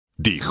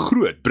Die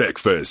Groot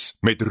Breakfast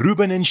met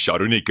Ruben en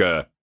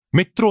Sharonike.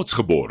 Met trots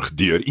geborg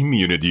deur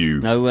Immunity.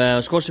 Nou,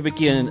 ons kort so 'n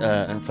bietjie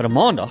vir 'n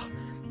maandag.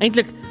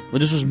 Eintlik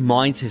moet ons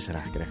mindsets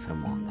regkry vir 'n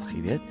maandag,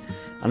 jy weet.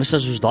 Anders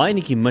as ons daai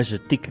netjie mis,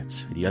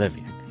 tickets vir die hele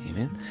week, jy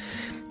weet.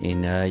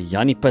 En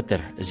Jannie Putter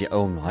is die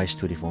ou om daai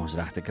storie vir ons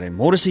reg te kry.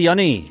 Môre se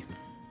Jannie.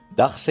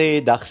 Dag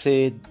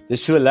sê,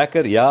 dis so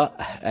lekker. Ja,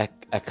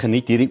 ek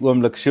geniet hierdie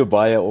oomblik so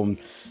baie om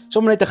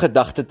sommer net 'n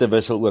gedagte te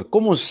wissel oor.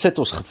 Kom ons sit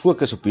ons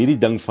gefokus op hierdie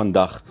ding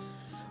vandag.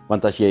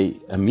 Want as jy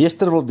 'n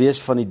meester wil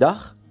wees van die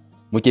dag,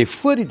 moet jy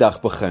voor die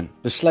dag begin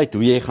besluit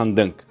hoe jy gaan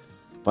dink.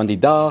 Want die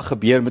dag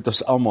gebeur met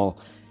ons almal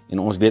en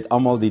ons weet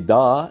almal die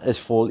dag is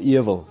vol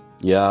ewel.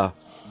 Ja.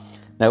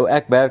 Nou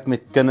ek werk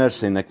met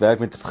kinders en ek werk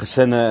met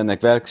gesinne en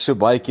ek werk so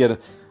baie keer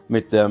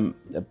met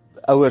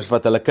ouers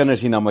wat hulle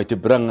kinders hier na my toe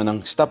bring en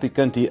dan stap die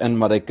kind hier in,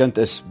 maar die kind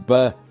is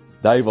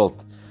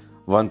beduiweld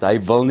want hy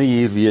wil nie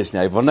hier wees nie.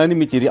 Hy wil nou nie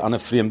met hierdie ander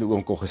vreemde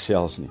oom kon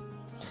gesels nie.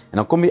 En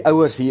dan kom die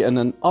ouers hier in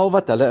en al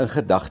wat hulle in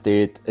gedagte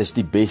het is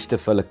die beste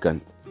vir hulle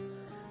kind.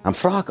 Dan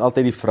vra ek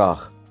altyd die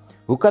vraag: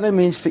 hoe kan 'n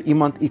mens vir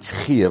iemand iets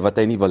gee wat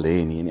hy nie wil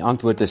hê nie? En die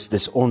antwoord is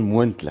dis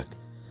onmoontlik.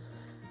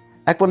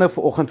 Ek wil nou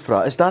vanoggend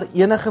vra, is daar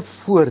enige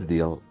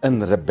voordeel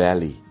in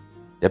rebellie?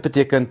 Dit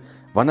beteken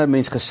wanneer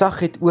mens gesag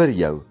het oor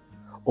jou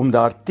om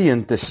daar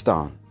teen te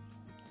staan.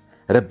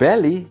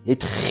 Rebellie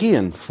het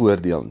geen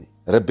voordeel nie.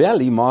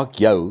 Rebellie maak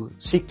jou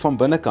siek van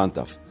binnekant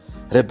af.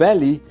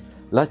 Rebellie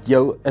laat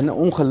jou in 'n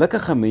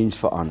ongelukkige mens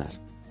verander.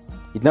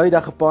 Ek het nou die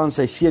dag 'n pa en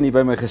sy seun hier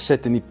by my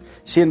gesit en die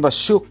seun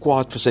was so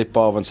kwaad vir sy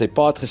pa want sy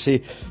pa het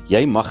gesê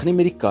jy mag nie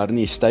met die kar in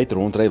die stad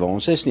rondry waar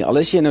ons is nie. Al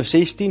is jy nou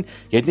 16,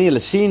 jy het nie 'n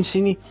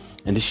lisensie nie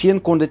en die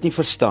seun kon dit nie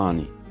verstaan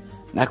nie.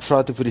 En ek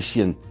vra toe vir die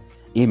seun,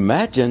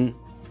 imagine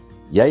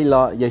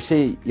jy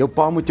sê jou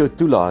pa moet jou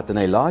toelaat en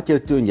hy laat jou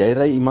toe en jy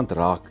ry iemand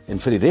raak en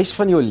vir die res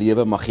van jou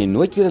lewe mag jy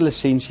nooit weer 'n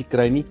lisensie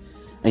kry nie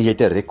en jy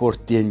het 'n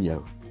rekord teen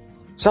jou.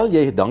 Sal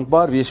jy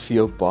dankbaar wees vir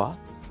jou pa?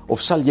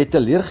 Of sal jy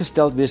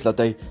teleurgesteld wees dat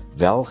hy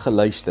wel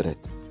geluister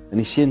het? En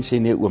die seun sê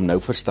nee oom, nou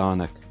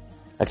verstaan ek.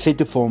 Ek sê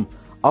toe vir hom,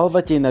 al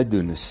wat jy nou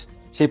doen is,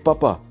 sê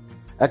papa,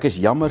 ek is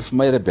jammer vir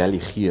my rebellie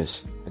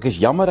gees. Ek is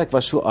jammer ek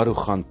was so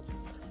arrogant.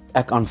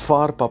 Ek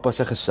aanvaar papa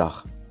se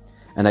gesag.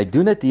 En hy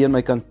doen dit hier in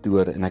my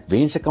kantoor en ek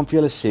wens ek kan vir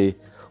julle sê,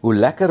 hoe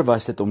lekker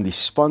was dit om die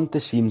span te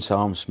sien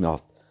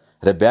saamsmelt.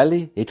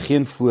 Rebellie het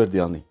geen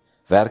voordeel nie.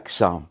 Werk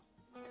saam.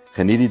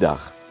 Geniet die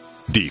dag.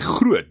 Die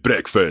Groot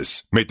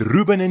Breakfast met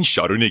Ruben en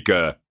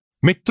Sharonike.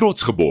 Met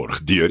trots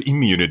geborg deur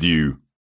Immunity.